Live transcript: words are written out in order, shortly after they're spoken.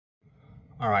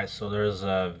Alright, so there's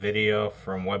a video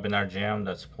from WebinarJam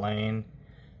that's playing,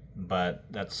 but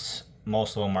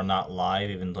most of them are not live,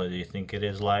 even though you think it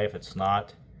is live, it's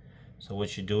not. So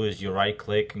what you do is you right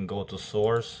click and go to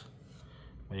source.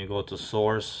 When you go to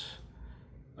source,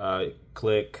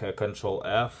 click Control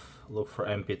F, look for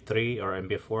MP3 or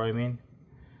MP4 I mean.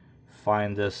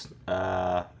 Find this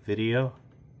video.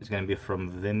 It's going to be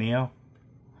from Vimeo.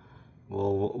 We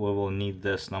will need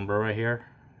this number right here,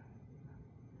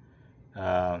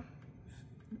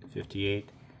 58,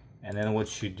 and then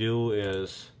what you do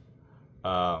is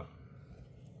so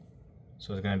it's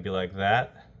going to be like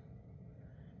that,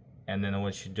 and then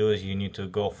what you do is you need to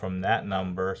go from that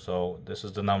number. So this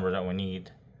is the number that we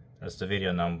need, that's the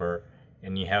video number,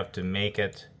 and you have to make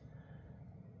it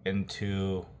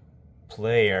into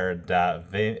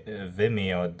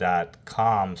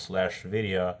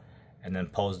player.vimeo.com/video and then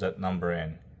post that number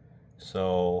in.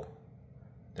 So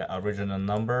the original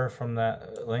number from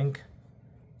that link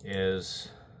is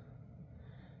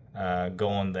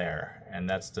going there, and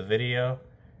that's the video,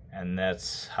 and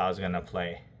that's how it's gonna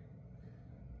play.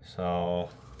 So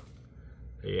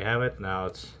there you have it. Now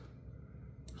it's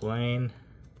playing,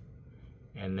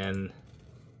 and then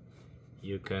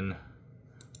you can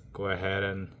go ahead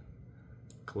and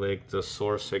click the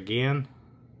source again,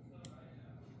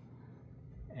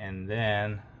 and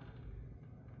then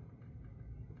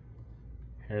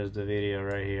here's the video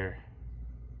right here.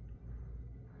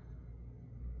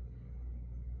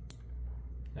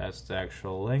 That's the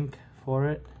actual link for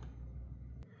it.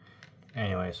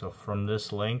 Anyway, so from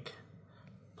this link,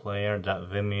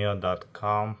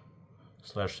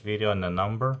 player.vimeo.com/video and the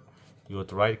number, you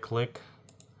would right click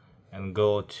and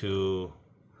go to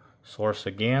source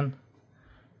again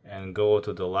and go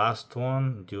to the last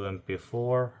one, do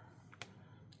MP4,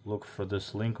 look for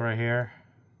this link right here,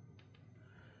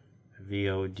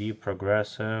 VOD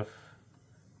progressive.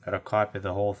 Gotta copy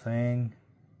the whole thing.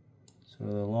 It's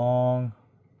really long.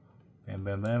 Bam,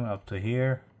 bam, bam, up to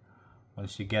here.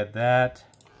 Once you get that,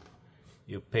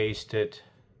 you paste it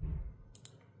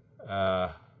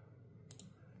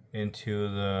into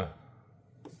the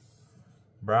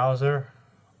browser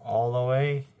all the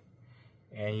way,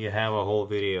 and you have a whole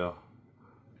video.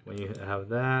 When you have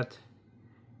that,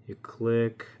 you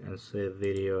click and save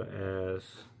video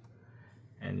as,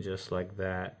 and just like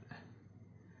that,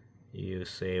 you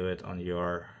save it on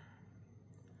your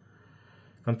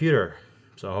computer.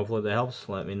 So hopefully that helps.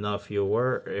 Let me know if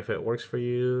it works for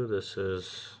you. This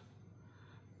is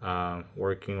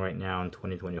working right now in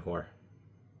 2024.